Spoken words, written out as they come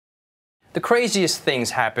The craziest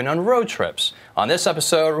things happen on road trips. On this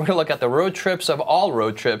episode, we're going to look at the road trips of all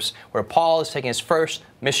road trips, where Paul is taking his first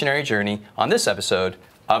missionary journey on this episode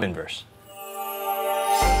of Inverse.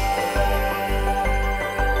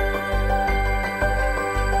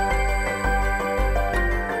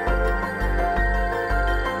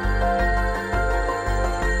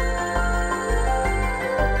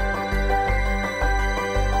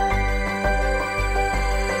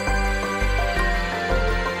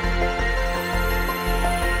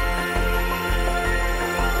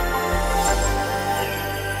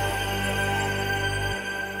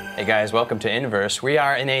 Hey guys, welcome to Inverse. We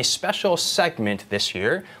are in a special segment this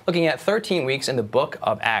year, looking at 13 weeks in the book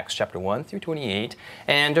of Acts, chapter 1 through 28.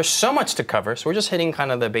 And there's so much to cover, so we're just hitting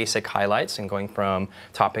kind of the basic highlights and going from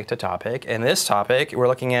topic to topic. And this topic, we're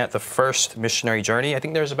looking at the first missionary journey. I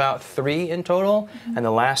think there's about 3 in total, and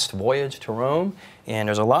the last voyage to Rome. And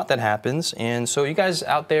there's a lot that happens. And so you guys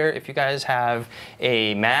out there, if you guys have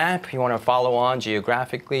a map you want to follow on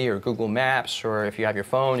geographically, or Google Maps, or if you have your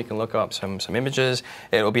phone, you can look up some images.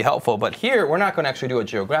 It will be helpful. But here, we're not going to actually do a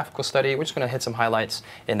geographical study. We're just going to hit some highlights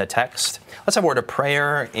in the text. Let's have a word of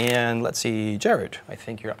prayer. And let's see, Jared, I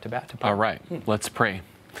think you're up to bat to pray. All right, let's pray.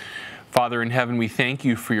 Father in heaven, we thank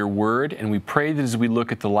you for your word, and we pray that as we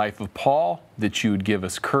look at the life of Paul, that you would give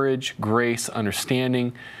us courage, grace,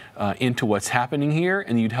 understanding into what's happening here,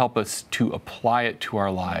 and you'd help us to apply it to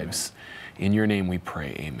our lives. In your name we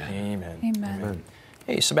pray, amen. Amen. Amen. Amen.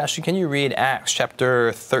 Hey, Sebastian, can you read Acts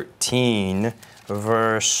chapter 13,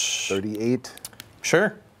 verse... 38?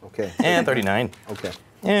 Sure. Okay. And 39. Okay.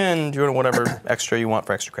 And you want whatever extra you want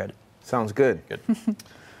for extra credit. Sounds good. Good. It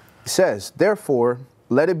says, therefore,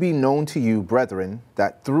 let it be known to you, brethren,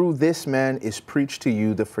 that through this man is preached to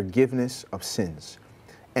you the forgiveness of sins.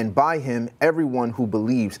 And by him, everyone who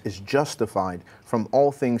believes is justified from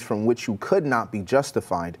all things from which you could not be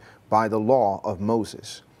justified by the law of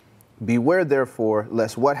Moses. Beware, therefore,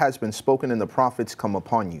 lest what has been spoken in the prophets come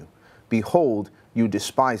upon you. Behold, you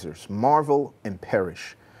despisers, marvel and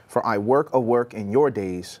perish. For I work a work in your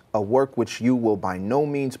days, a work which you will by no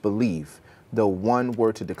means believe, though one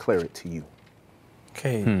were to declare it to you.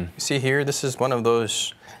 Okay, you see here, this is one of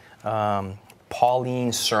those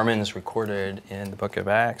Pauline sermons recorded in the book of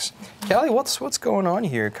Acts. Kelly, what's going on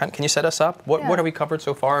here? Can you set us up? What have we covered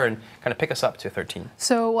so far, and kind of pick us up to 13?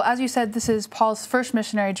 So, as you said, this is Paul's first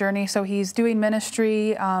missionary journey. So he's doing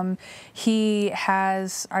ministry. He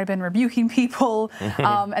has already been rebuking people.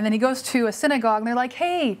 And then he goes to a synagogue, and they're like,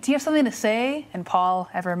 hey, do you have something to say? And Paul,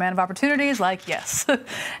 ever a man of opportunity, is like, yes.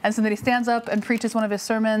 And so then he stands up and preaches one of his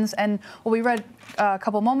sermons. And what we read a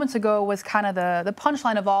couple moments ago was kind of the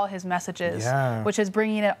punchline of all his messages, which is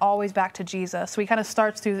bringing it always back to Jesus. So he kind of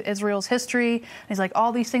starts through Israel's history, and he's like,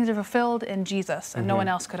 all these things are fulfilled in Jesus, and no one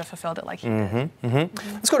else could have fulfilled it like he did.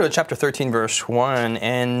 Let's go to chapter 13, verse 1,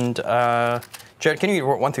 and Jared, can you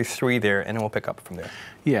read 1 through 3 there, and then we'll pick up from there.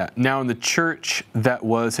 Yeah, now in the church that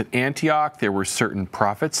was at Antioch, there were certain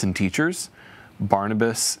prophets and teachers,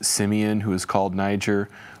 Barnabas, Simeon, who is called Niger,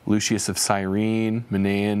 Lucius of Cyrene,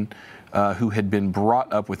 Manaen, who had been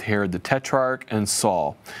brought up with Herod the Tetrarch, and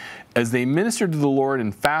Saul. As they ministered to the Lord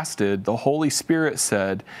and fasted, the Holy Spirit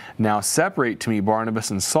said, now separate to me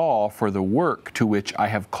Barnabas and Saul for the work to which I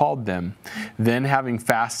have called them. Then having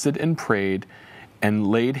fasted and prayed and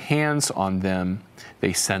laid hands on them,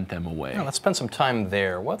 they sent them away. Now, let's spend some time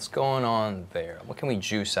there. What's going on there? What can we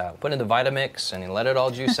juice out? Put in the Vitamix and let it all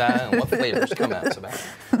juice out, and what flavors come out,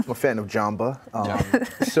 Sebastian? I'm a fan of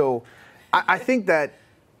Jamba. So I think that,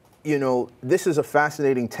 you know, this is a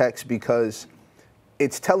fascinating text because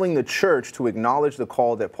it's telling the church to acknowledge the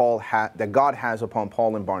call that that God has upon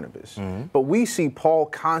Paul and Barnabas. But we see Paul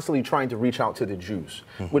constantly trying to reach out to the Jews,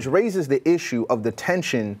 which raises the issue of the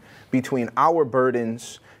tension between our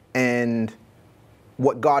burdens and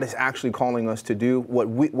what God is actually calling us to do,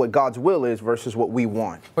 what God's will is versus what we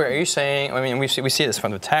want. Wait, are you saying, I mean, we see this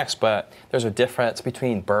from the text, but there's a difference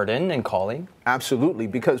between burden and calling? Absolutely,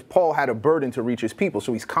 because Paul had a burden to reach his people,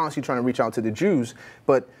 so he's constantly trying to reach out to the Jews,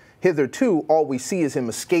 but hitherto, all we see is him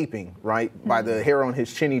escaping, right? By the hair on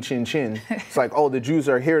his chinny chin chin. It's like, oh, the Jews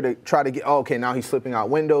are here to try to get, oh, okay, now he's slipping out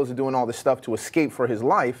windows and doing all this stuff to escape for his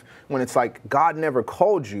life, when it's like, God never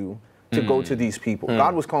called you to go to these people.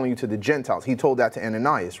 God was calling you to the Gentiles. He told that to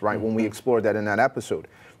Ananias, right? When we explored that in that episode,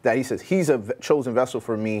 that he says, he's a chosen vessel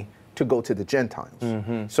for me to go to the Gentiles.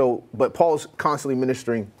 So, but Paul's constantly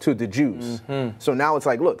ministering to the Jews. So now it's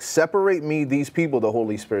like, look, separate me, these people, the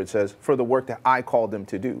Holy Spirit says, for the work that I called them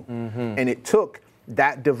to do. And it took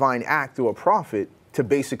that divine act through a prophet to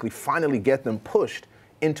basically finally get them pushed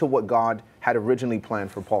into what God had originally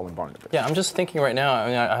planned for Paul and Barnabas. Yeah, I'm just thinking right now, I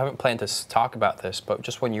mean, I haven't planned to talk about this, but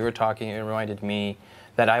just when you were talking, it reminded me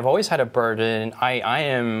that I've always had a burden. I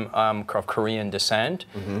am of Korean descent,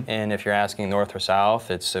 and if you're asking North or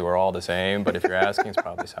South, we're all the same, but if you're asking, it's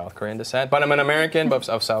probably South Korean descent. But I'm an American, but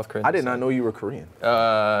of South Korean I did descent. not know you were Korean.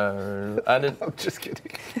 I did. I'm just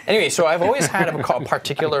kidding. Anyway, so I've always had a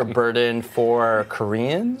particular burden for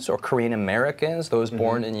Koreans or Korean Americans, those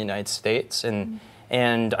born in the United States, and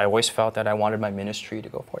I always felt that I wanted my ministry to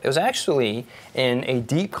go forward. It was actually in a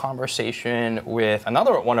deep conversation with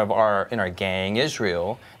another one in our gang,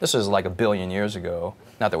 Israel. This was like 1 billion years ago.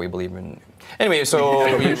 Not that we believe in. Anyway, so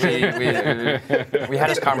we had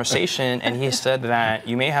this conversation, and he said that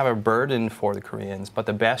you may have a burden for the Koreans, but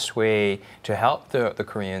the best way to help the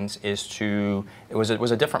Koreans is to. It was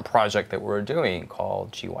a different project that we were doing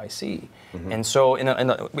called GYC, and so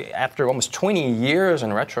after almost 20 years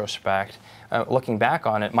in retrospect. Looking back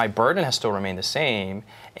on it, my burden has still remained the same,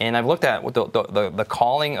 and I've looked at what the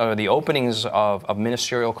calling or the openings of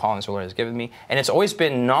ministerial callings the Lord has given me, and it's always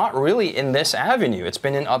been not really in this avenue. It's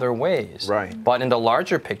been in other ways. Right. But in the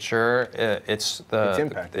larger picture, it's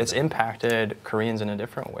impacted impacted Koreans in a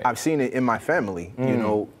different way. I've seen it in my family. You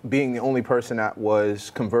know, being the only person that was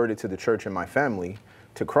converted to the church in my family,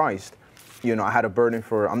 to Christ. You know, I had a burden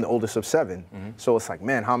I'm the oldest of 7. So it's like,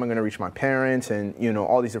 man, how am I going to reach my parents and, you know,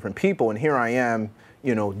 all these different people? And here I am,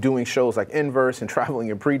 you know, doing shows like Inverse and traveling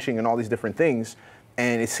and preaching and all these different things.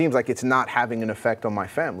 And it seems like it's not having an effect on my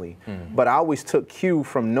family. But I always took cue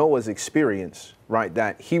from Noah's experience, right,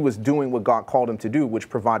 that he was doing what God called him to do, which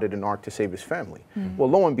provided an ark to save his family. Well,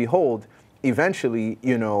 lo and behold, eventually,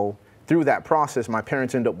 you know, through that process, my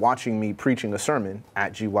parents ended up watching me preaching a sermon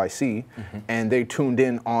at GYC, and they tuned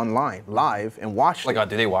in online, live, and watched it.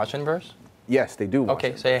 Do they watch Inverse? Yes, they do watch Okay,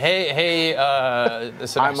 it. say, hey,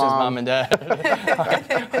 Sebastian's mom and dad.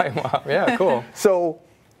 Hi, Mom. Yeah, cool. So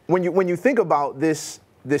when you think about this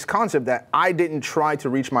concept that I didn't try to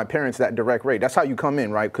reach my parents that direct rate, that's how you come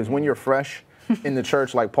in, right? Because when you're fresh in the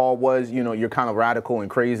church like Paul was, you know, you're kind of radical and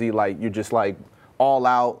crazy, like you're just like all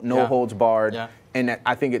out, no holds barred. Yeah. And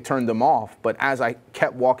I think it turned them off. But as I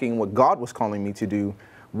kept walking what God was calling me to do,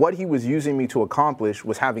 what he was using me to accomplish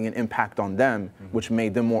was having an impact on them, which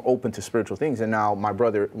made them more open to spiritual things. And now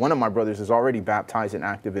one of my brothers is already baptized and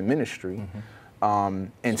active in ministry.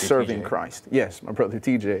 And serving TJ. Christ. Yes, my brother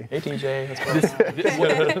TJ. Hey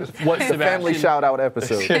TJ, what's the family shout out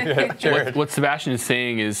episode. What Sebastian is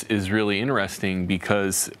saying is really interesting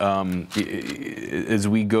because as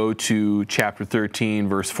we go to chapter 13,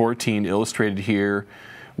 verse 14, illustrated here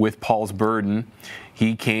with Paul's burden,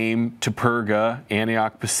 he came to Perga,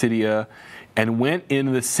 Antioch, Pisidia, and went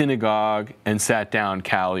into the synagogue and sat down.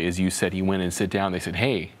 Callie, as you said, he went and sat down. They said,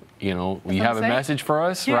 hey, you know, you have a message for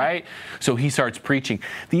us, right? So he starts preaching.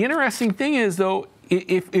 The interesting thing is, though,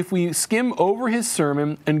 if we skim over his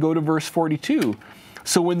sermon and go to verse 42,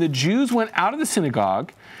 so when the Jews went out of the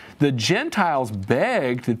synagogue, the Gentiles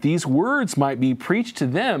begged that these words might be preached to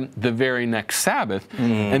them the very next Sabbath.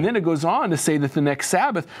 And then it goes on to say that the next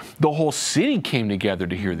Sabbath, the whole city came together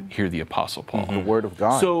to hear the Apostle Paul. The Word of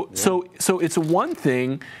God. So it's one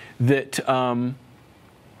thing that...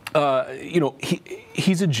 you know,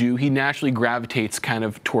 he's a Jew. He naturally gravitates kind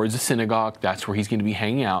of towards the synagogue. That's where he's going to be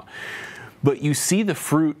hanging out. But you see the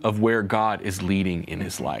fruit of where God is leading in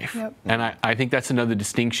his life. Yep. And I think that's another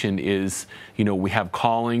distinction is, you know, we have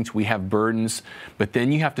callings, we have burdens, but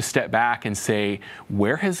then you have to step back and say,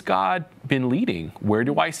 where has God been leading? Where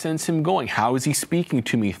do I sense him going? How is he speaking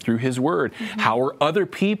to me through his word? How are other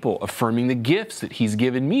people affirming the gifts that he's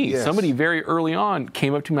given me? Yes. Somebody very early on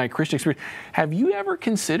came up to my Christian experience. Have you ever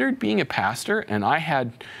considered being a pastor? And I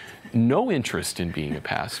had no interest in being a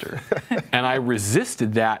pastor. And I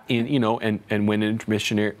resisted that and went into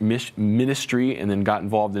ministry and then got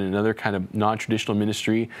involved in another kind of non-traditional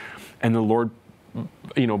ministry. And the Lord,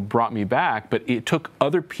 brought me back. But it took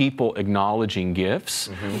other people acknowledging gifts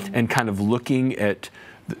and kind of looking at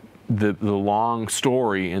the long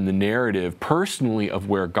story and the narrative personally of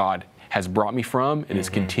where God has brought me from and is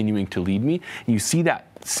continuing to lead me. And you see that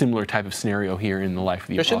similar type of scenario here in the life of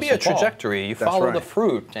the Apostle Paul. There should be a trajectory. You follow the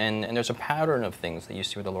fruit, and there's a pattern of things that you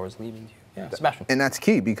see where the Lord is leading you. Yeah, Sebastian. And that's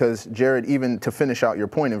key because, Jared, even to finish out your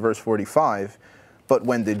point in verse 45, but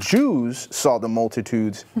when the Jews saw the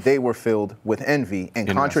multitudes, they were filled with envy, and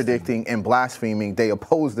contradicting and blaspheming, they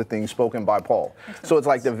opposed the things spoken by Paul. So it's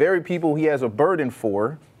like the very people he has a burden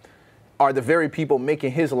for are the very people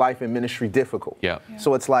making his life and ministry difficult. Yeah.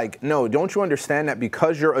 So it's like, no, don't you understand that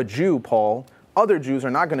because you're a Jew, Paul, other Jews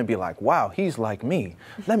are not going to be like, wow, he's like me.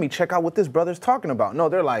 Let me check out what this brother's talking about. No,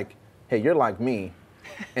 they're like, hey, you're like me,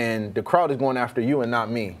 and the crowd is going after you and not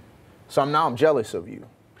me. So now I'm jealous of you.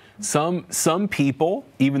 Some people,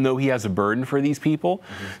 even though he has a burden for these people,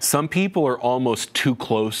 some people are almost too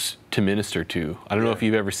close to minister to. I don't know if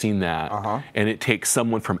you've ever seen that. And it takes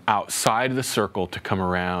someone from outside of the circle to come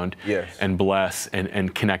around and bless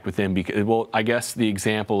and connect with them. Because, well, I guess the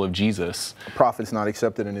example of Jesus. A prophet's not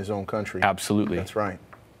accepted in his own country. Absolutely. That's right.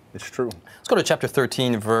 It's true. Let's go to chapter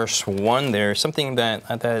 13, verse 1 there. Something that,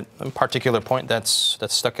 at that particular point that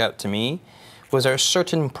stuck out to me was there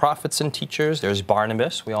certain prophets and teachers. There's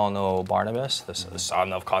Barnabas. We all know Barnabas, the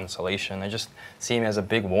son of consolation. I just see him as a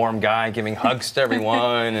big, warm guy giving hugs to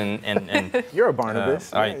everyone. And You're a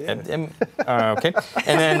Barnabas. All right. Okay.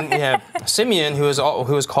 And then we have Simeon, who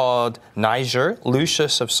is called Niger,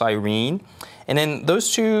 Lucius of Cyrene. And then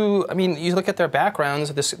those two, I mean, you look at their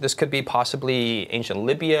backgrounds, this could be possibly ancient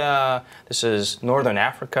Libya. This is northern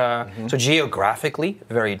Africa. So geographically,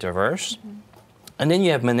 very diverse. And then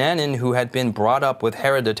you have Mananan, who had been brought up with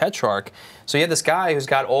Herod the Tetrarch. So you have this guy who's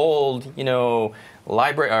got old, not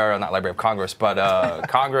Library of Congress, but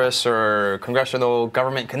Congress or congressional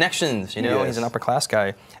government connections. He's an upper class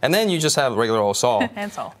guy. And then you just have regular old Saul.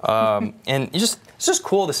 And Saul. And it's just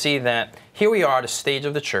cool to see that here we are at a stage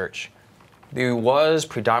of the church. It was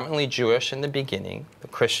predominantly Jewish in the beginning. The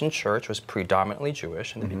Christian church was predominantly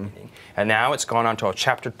Jewish in the beginning. And now it's gone on to a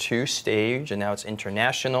chapter 2 stage, and now it's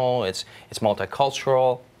international, it's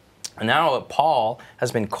multicultural. And now Paul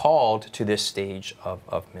has been called to this stage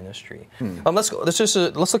of ministry. Let's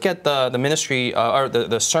look at the ministry, or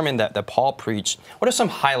the sermon that Paul preached. What are some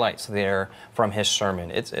highlights there from his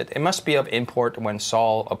sermon? It must be of import when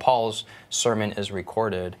Paul's sermon is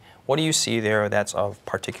recorded. What do you see there that's of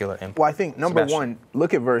particular import? Well, I think number one,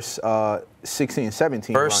 look at verse 16 and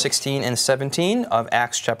 17. Verse 16 and 17 of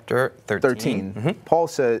Acts chapter 13. Paul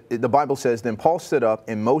said, the Bible says, then Paul stood up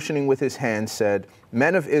and motioning with his hand said,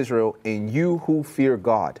 men of Israel, and you who fear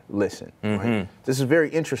God, listen. Right? This is very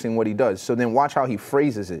interesting what he does. So then watch how he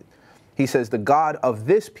phrases it. He says, the God of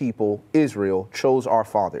this people, Israel, chose our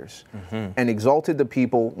fathers and exalted the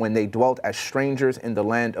people when they dwelt as strangers in the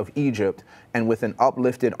land of Egypt, and with an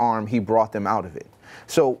uplifted arm, he brought them out of it.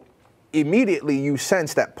 So immediately you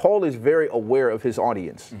sense that Paul is very aware of his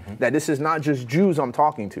audience, that this is not just Jews I'm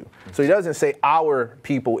talking to. So he doesn't say our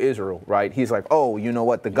people, Israel, right? He's like, oh, you know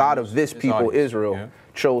what? The God of this people, Israel,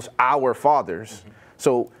 chose our fathers.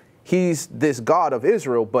 So he's this God of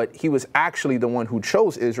Israel, but he was actually the one who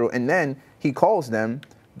chose Israel. And then he calls them,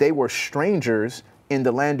 they were strangers in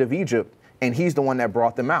the land of Egypt, and he's the one that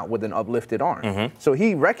brought them out with an uplifted arm. So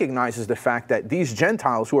he recognizes the fact that these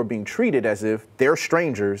Gentiles who are being treated as if they're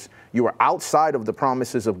strangers, you are outside of the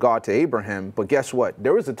promises of God to Abraham, but guess what?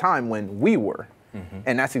 There was a time when we were.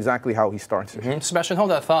 And that's exactly how he starts it. Sebastian, hold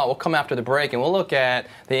that thought. We'll come after the break, and we'll look at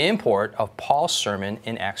the import of Paul's sermon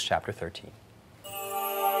in Acts chapter 13.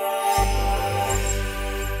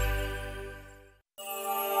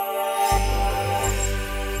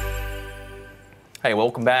 Hey,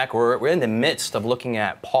 welcome back. We're in the midst of looking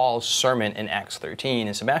at Paul's sermon in Acts 13.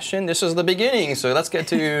 And Sebastian, this is the beginning, so let's get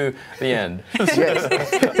to the end.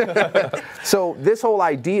 So this whole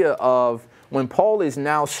idea of when Paul is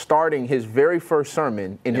now starting his very first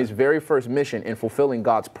sermon in his very first mission in fulfilling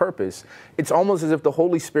God's purpose, it's almost as if the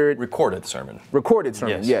Holy Spirit... Recorded sermon. Recorded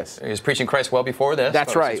sermon, yes. He was preaching Christ well before this.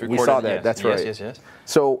 That's right. We saw that. That's right. Yes.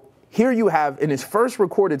 So here you have, in his first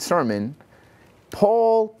recorded sermon,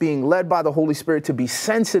 Paul being led by the Holy Spirit to be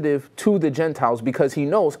sensitive to the Gentiles because he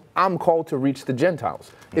knows I'm called to reach the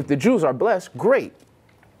Gentiles. If the Jews are blessed, great.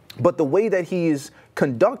 But the way that he is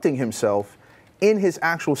conducting himself in his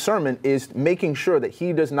actual sermon is making sure that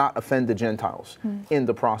he does not offend the Gentiles in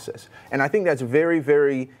the process. And I think that's very,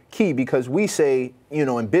 very key because we say,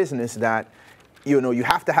 in business that, you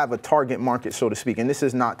have to have a target market, so to speak. And this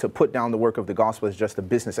is not to put down the work of the gospel as just a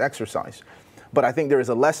business exercise. But I think there is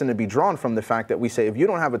a lesson to be drawn from the fact that we say if you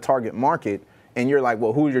don't have a target market and you're like,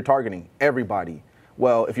 well, who are you targeting? Everybody.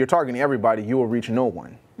 Well, if you're targeting everybody, you will reach no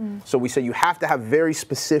one. So we say you have to have very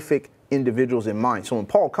specific individuals in mind. So when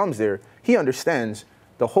Paul comes there, he understands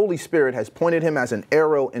the Holy Spirit has pointed him as an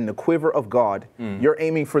arrow in the quiver of God. You're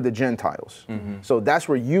aiming for the Gentiles. So that's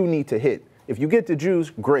where you need to hit. If you get the Jews,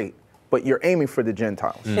 great, but you're aiming for the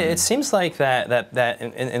Gentiles. It seems like that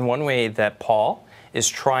in one way that Paul is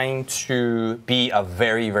trying to be a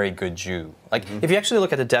very, very good Jew. Like, if you actually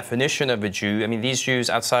look at the definition of a Jew, I mean, these Jews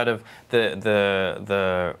outside of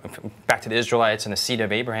the back to the Israelites and the seed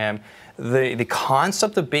of Abraham, the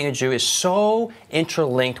concept of being a Jew is so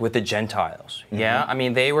interlinked with the Gentiles. Yeah, I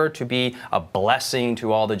mean, they were to be a blessing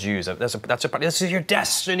to all the Jews. This is your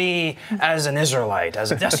destiny as an Israelite,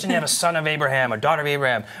 as a destiny of a son of Abraham, a daughter of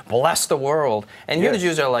Abraham. Bless the world. And here the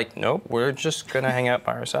Jews are like, nope, we're just going to hang out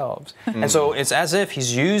by ourselves. And so it's as if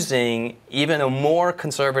he's using even a more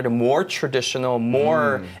conservative, more traditional,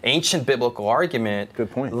 more ancient biblical argument.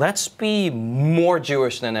 Good point. Let's be more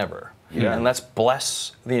Jewish than ever. Yeah. And let's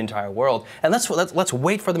bless the entire world. And let's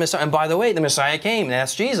wait for the Messiah. And by the way, the Messiah came, and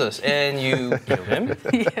that's Jesus. And you killed him.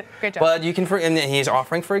 Great job. But you can, and he's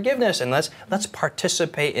offering forgiveness. And let's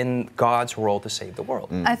participate in God's role to save the world.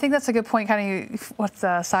 I think that's a good point, kind of what's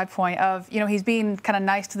the side point of, he's being kind of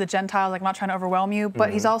nice to the Gentiles, like I'm not trying to overwhelm you,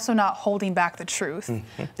 but he's also not holding back the truth.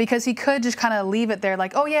 Because he could just kind of leave it there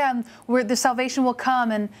like, oh yeah, the salvation will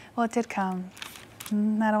come, and well, it did come. I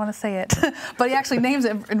don't want to say it. But he actually names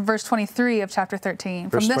it in verse 23 of chapter 13.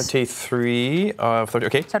 Verse 23 of 30,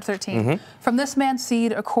 okay. Chapter 13. From this man's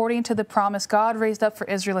seed, according to the promise, God raised up for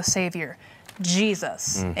Israel a Savior,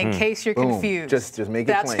 Jesus, in case you're confused. Just make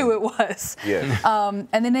it plain. That's who it was. Yes. And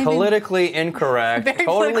then they politically incorrect,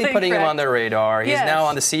 totally putting him on the radar. He's now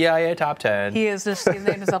on the CIA top 10. He's named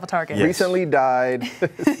himself a target. Recently died.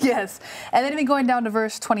 Yes. And then even going down to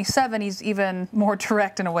verse 27, he's even more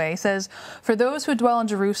direct in a way. He says, for those who dwell in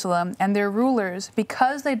Jerusalem and their rulers,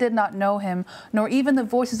 because they did not know him, nor even the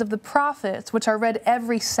voices of the prophets, which are read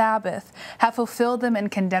every Sabbath, have fulfilled them in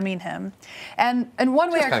condemning him. And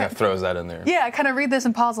one way I kind of throws that in there. Yeah, I kind of read this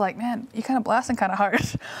and Paul's like, man, you're kind of blasting kind of hard.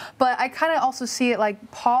 But I kind of also see it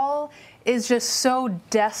like Paul is just so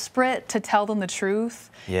desperate to tell them the truth.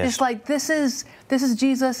 Yes. It's like, this is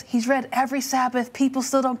Jesus. He's read every Sabbath. People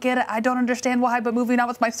still don't get it. I don't understand why, but moving on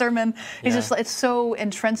with my sermon. It's just, it's so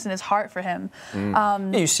entrenched in his heart for him.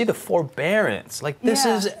 You see the forbearance. Like, this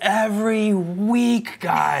is every week,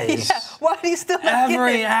 guys. Why do you still not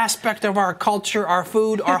every get it? aspect of our culture, our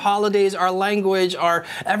food, our holidays, our language, our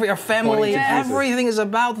family, everything is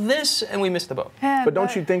about this, and we missed the boat. Yeah, but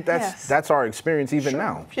don't you think that's our experience even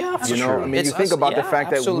now? Yeah, for sure. I mean, you think about the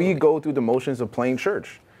fact that we go through the motions of playing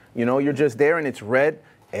church. You're just there and it's read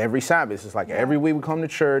every Sabbath. It's like every week we come to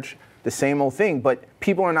church, the same old thing, but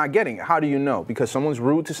people are not getting it. How do you know? Because someone's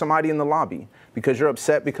rude to somebody in the lobby. Because you're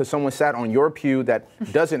upset because someone sat on your pew that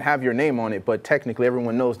doesn't have your name on it, but technically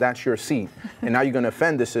everyone knows that's your seat. And now you're going to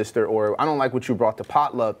offend the sister, or I don't like what you brought to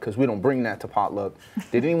potluck because we don't bring that to potluck.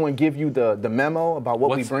 Did anyone give you the memo about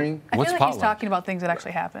what we bring? I feel like he's talking about things that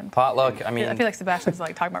actually happened. Potluck, I mean... I feel like Sebastian's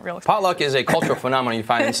like talking about real experience. Potluck is a cultural phenomenon you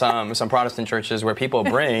find in some Protestant churches where people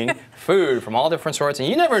bring food from all different sorts, and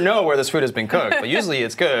you never know where this food has been cooked, but usually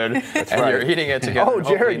it's good, you're eating it together. Oh,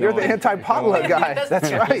 Jared, you're the anti-potluck guy. That's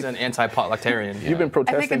right. He's an anti-potluctarian. You've been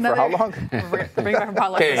protesting for how long? Bring it back from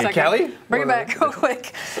potluck for a second. Kelly? Bring it back real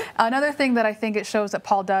quick. Another thing that I think it shows that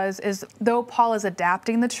Paul does is, though Paul is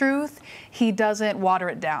adapting the truth, he doesn't water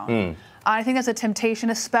it down. I think that's a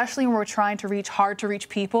temptation, especially when we're trying to reach hard-to-reach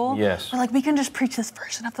people. Yes. We're like, we can just preach this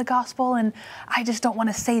version of the gospel, and I just don't want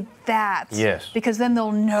to say that. Yes. Because then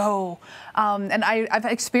they'll know. And I've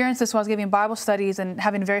experienced this when I was giving Bible studies and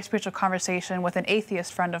having a very spiritual conversation with an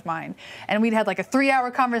atheist friend of mine. And we'd had like a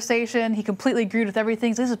 3-hour conversation. He completely agreed with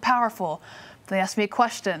everything. So this is powerful. They asked me a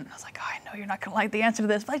question. I was like, oh, I know you're not going to like the answer to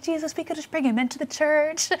this. But like, Jesus, we could just bring him into the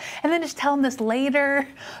church and then just tell him this later.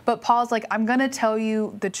 But Paul's like, I'm going to tell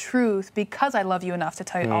you the truth because I love you enough to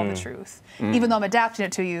tell you all the truth. Even though I'm adapting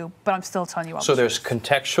it to you, but I'm still telling you all the truth. So there's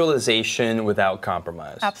contextualization without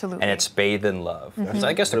compromise. Absolutely. And it's bathed in love. So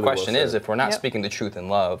I guess the question is, if we're not speaking the truth in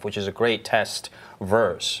love, which is a great test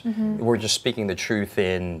verse, we're just speaking the truth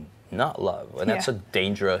in not love. And that's a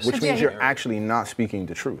dangerous... Which means you're actually not speaking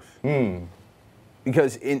the truth.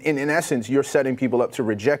 Because in essence, you're setting people up to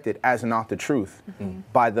reject it as not the truth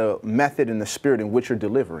by the method and the spirit in which you're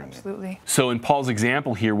delivering it. Absolutely. So in Paul's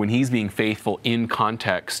example here, when he's being faithful in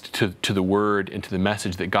context to the word and to the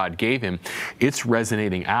message that God gave him, it's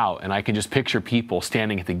resonating out. And I can just picture people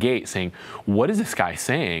standing at the gate saying, what is this guy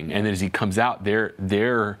saying? And then as he comes out,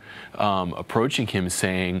 they're approaching him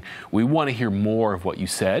saying, we want to hear more of what you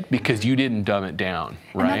said because you didn't dumb it down,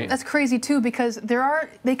 right? And that's crazy too, because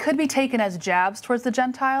they could be taken as jabs towards the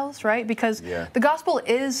Gentiles, right? Because the gospel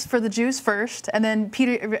is for the Jews first, and then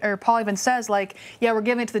Paul even says, like, yeah, we're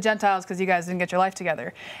giving it to the Gentiles because you guys didn't get your life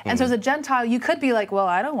together. And so as a Gentile, you could be like, well,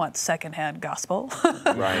 I don't want secondhand gospel.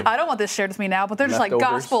 I don't want this shared with me now, but they're just like,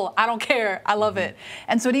 gospel, I don't care, I love it.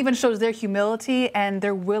 And so it even shows their humility and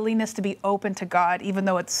their willingness to be open to God, even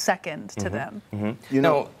though it's second to them. You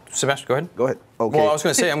know, Sebastian, go ahead. Go ahead. Okay. Well, I was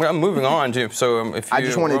going to say, I'm moving on to, so if I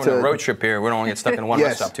just wanted we're on a road trip here, we don't want to get stuck in one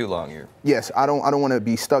rest stop too long here. Yes, I don't want to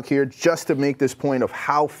be stuck here, just to make this point of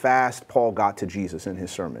how fast Paul got to Jesus in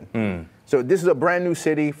his sermon. So this is a brand new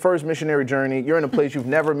city, first missionary journey. You're in a place you've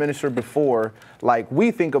never ministered before. Like, we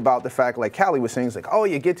think about the fact, like Callie was saying, it's like, oh,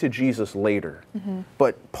 you get to Jesus later.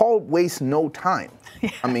 But Paul wastes no time.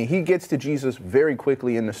 I mean, he gets to Jesus very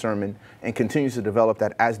quickly in the sermon and continues to develop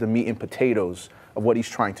that as the meat and potatoes of what he's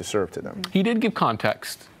trying to serve to them. He did give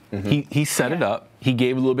context. He set it up. He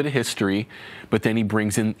gave a little bit of history, but then he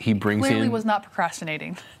clearly was not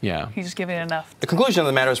procrastinating. Yeah. He's just giving it enough. The conclusion of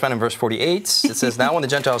the matter is found in verse 48. It says, now when the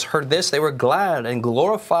Gentiles heard this, they were glad and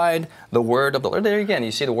glorified the word of the Lord. There again,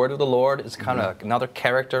 you see the word of the Lord is kind of another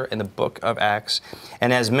character in the book of Acts.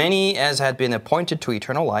 And as many as had been appointed to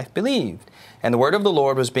eternal life believed. And the word of the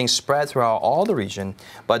Lord was being spread throughout all the region.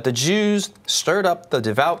 But the Jews stirred up the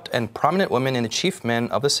devout and prominent women and the chief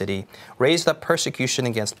men of the city, raised up persecution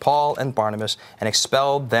against Paul and Barnabas, and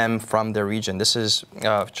expelled them from their region. This is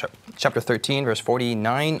chapter 13, verse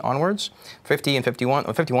 49 onwards, 50 and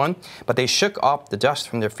 51. But they shook off the dust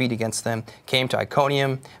from their feet against them, came to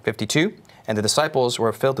Iconium, 52. And the disciples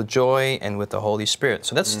were filled with joy and with the Holy Spirit.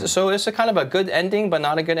 So so it's a kind of a good ending, but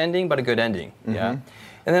not a good ending, but a good ending. Yeah.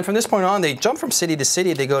 And then from this point on, they jump from city to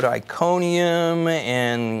city. They go to Iconium,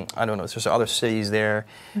 and I don't know, there's other cities there.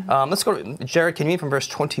 Let's go to, Jared, can you read from verse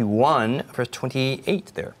 21, verse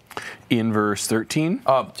 28 there? In verse 13?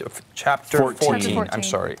 Chapter 14. I'm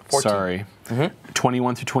sorry. 14. Sorry.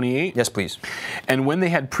 21 through 28? Yes, please. And when they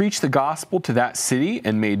had preached the gospel to that city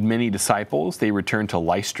and made many disciples, they returned to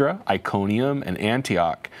Lystra, Iconium, and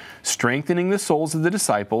Antioch, strengthening the souls of the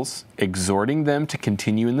disciples, exhorting them to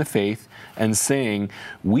continue in the faith, and saying,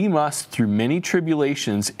 we must through many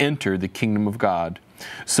tribulations enter the kingdom of God.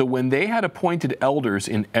 So when they had appointed elders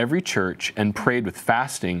in every church and prayed with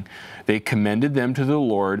fasting, they commended them to the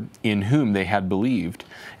Lord in whom they had believed.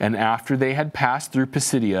 And after they had passed through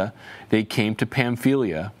Pisidia, they came to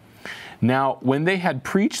Pamphylia. Now, when they had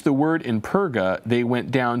preached the word in Perga, they went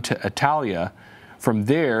down to Attalia. From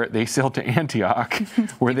there, they sailed to Antioch,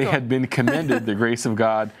 where they had been commended the grace of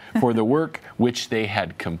God for the work which they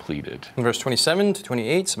had completed. Verse 27 to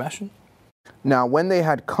 28, Sebastian. Now, when they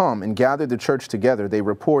had come and gathered the church together, they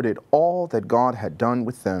reported all that God had done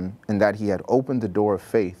with them and that he had opened the door of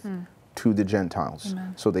faith to the Gentiles.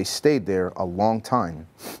 Amen. So they stayed there a long time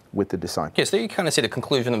with the disciples. Okay, so you kind of see the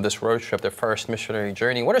conclusion of this road trip, their first missionary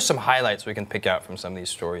journey. What are some highlights we can pick out from some of these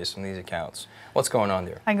stories, from these accounts? What's going on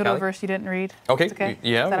there? I can go to a verse you didn't read. Okay. Okay.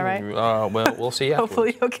 Yeah. Is that all right? Well, we'll see afterwards.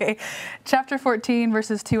 Hopefully, okay. Chapter 14,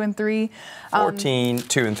 verses 2 and 3. 14,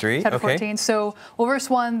 2 and 3. Chapter 14. So, verse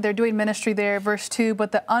 1, they're doing ministry there. Verse 2,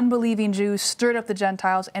 but the unbelieving Jews stirred up the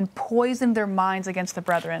Gentiles and poisoned their minds against the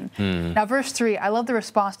brethren. Now, verse 3, I love the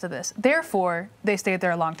response to this. Therefore, they stayed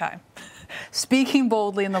there a long time, speaking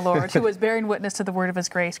boldly in the Lord, who was bearing witness to the word of his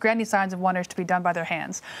grace, granting signs and wonders to be done by their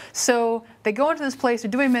hands. So they go into this place, they're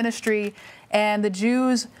doing ministry, and the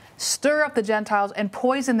Jews stir up the Gentiles and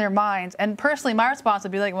poison their minds. And personally, my response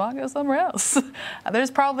would be like, well, I'll go somewhere else.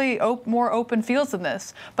 There's probably more open fields than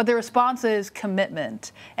this. But the response is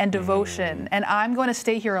commitment and devotion. And I'm going to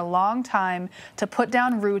stay here a long time to put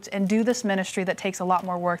down roots and do this ministry that takes a lot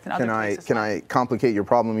more work than other places. Can I complicate your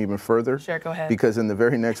problem even further? Sure, go ahead. Because in the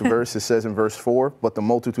very next verse, it says in verse 4, but the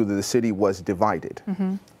multitude of the city was divided.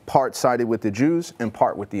 Part sided with the Jews and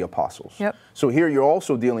part with the apostles. Yep. So here you're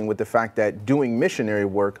also dealing with the fact that doing missionary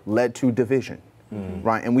work led to division,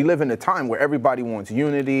 right? And we live in a time where everybody wants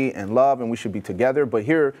unity and love and we should be together. But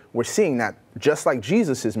here we're seeing that just like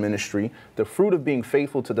Jesus's ministry, the fruit of being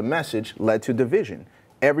faithful to the message led to division.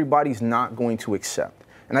 Everybody's not going to accept.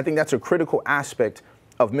 And I think that's a critical aspect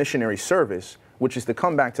of missionary service, which is to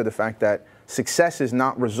come back to the fact that success is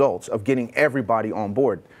not results of getting everybody on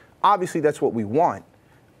board. Obviously, that's what we want,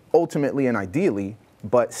 ultimately and ideally,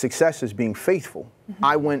 but success is being faithful.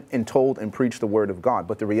 I went and told and preached the word of God,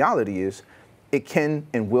 but the reality is it can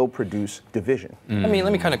and will produce division. I mean,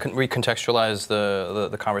 let me kind of recontextualize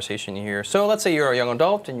the conversation here. So let's say you're a young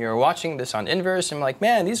adult and you're watching this on Inverse and you're like,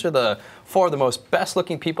 man, these are the 4 of the most best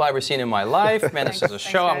looking people I've ever seen in my life. Man, this is a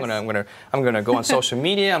show. I'm gonna go on social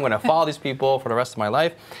media. I'm gonna follow these people for the rest of my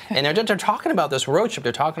life. And they're talking about this road trip.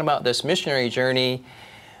 They're talking about this missionary journey.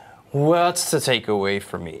 What's the takeaway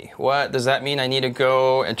for me? What does that mean? I need to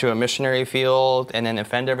go into a missionary field and then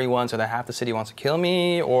offend everyone so that half the city wants to kill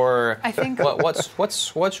me, or I think what?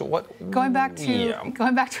 Going back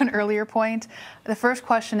to an earlier point, the first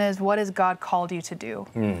question is, what has God called you to do?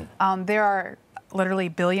 There are literally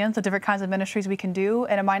billions of different kinds of ministries we can do,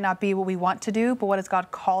 and it might not be what we want to do, but what has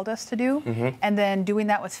God called us to do? And then doing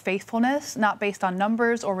that with faithfulness, not based on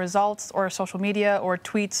numbers or results or social media or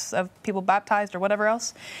tweets of people baptized or whatever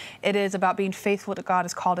else. It is about being faithful to God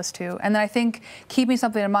has called us to. And then I think keeping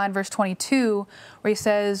something in mind, verse 22, where he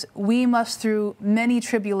says, we must through many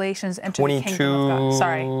tribulations enter the kingdom of God.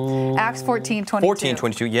 Sorry. Acts 14:22.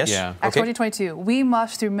 14:22, yes. Yeah. Acts 14:22. We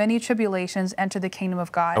must through many tribulations enter the kingdom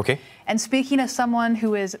of God. Okay. And speaking as someone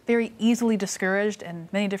who is very easily discouraged in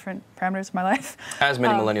many different parameters of my life. As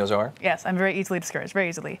many millennials are. Yes, I'm very easily discouraged, very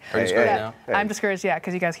easily. Are you discouraged now? Hey. I'm discouraged, yeah,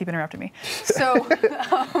 because you guys keep interrupting me. So,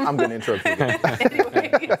 I'm going to interrupt you again.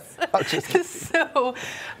 anyways, so,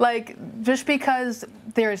 like, just because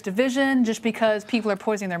there is division, just because people are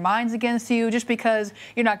poisoning their minds against you, just because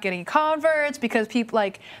you're not getting converts, because people,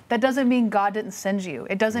 like, that doesn't mean God didn't send you.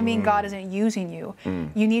 It doesn't mean God isn't using you.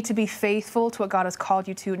 You need to be faithful to what God has called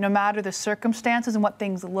you to, no matter the circumstances and what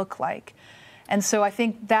things look like. And so I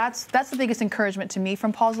think that's the biggest encouragement to me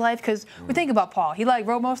from Paul's life, because we think about Paul. He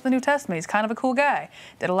wrote most of the New Testament. He's kind of a cool guy.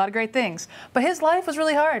 Did a lot of great things. But his life was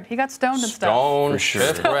really hard. He got stoned and stuff. Stoned,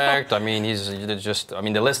 shipwrecked. I mean,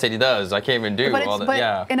 the list that he does, I can't even do all that.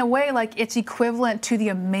 Yeah. In a way, like, it's equivalent to the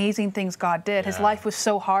amazing things God did. His life was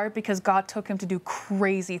so hard because God took him to do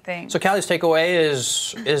crazy things. So Callie's takeaway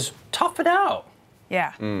is tough it out.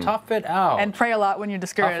 Yeah. Tough it out. And pray a lot when you're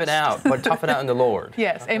discouraged. Tough it out, but tough it out in the Lord.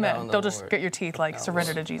 Yes, Tough it out amen. in the Don't just Lord. get your teeth,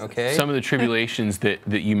 surrender to Jesus. Okay. Some of the tribulations that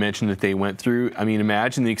you mentioned that they went through, I mean,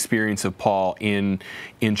 imagine the experience of Paul in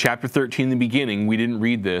chapter 13 in the beginning. We didn't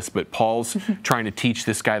read this, but Paul's trying to teach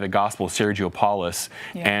this guy the gospel, Sergio Paulus,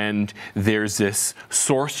 and there's this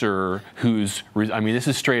sorcerer who's, I mean, this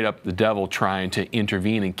is straight up the devil trying to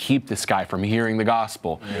intervene and keep this guy from hearing the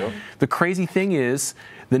gospel. Yep. The crazy thing is,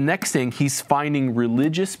 the next thing, he's finding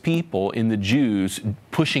religious people in the Jews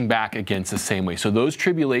pushing back against the same way. So those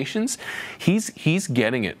tribulations, he's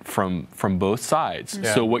getting it from both sides.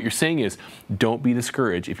 Yeah. So what you're saying is, don't be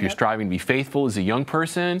discouraged. If you're striving to be faithful as a young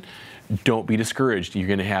person, don't be discouraged. You're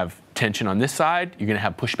going to have tension on this side. You're going to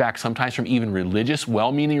have pushback sometimes from even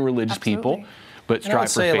well-meaning religious people. But I would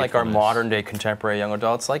say, like, our faithfulness. modern day contemporary young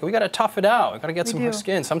adults, like, we got to tough it out. We got to get some thick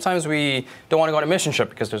skin. Sometimes we don't want to go on a mission trip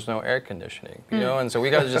because there's no air conditioning, you know, and so we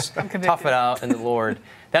got to just tough it out in the Lord.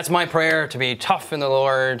 That's my prayer, to be tough in the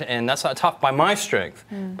Lord, and that's not tough by my strength,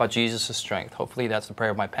 but Jesus' strength. Hopefully that's the prayer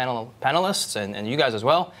of my panelists and you guys as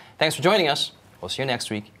well. Thanks for joining us. We'll see you next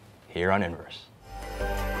week here on Inverse.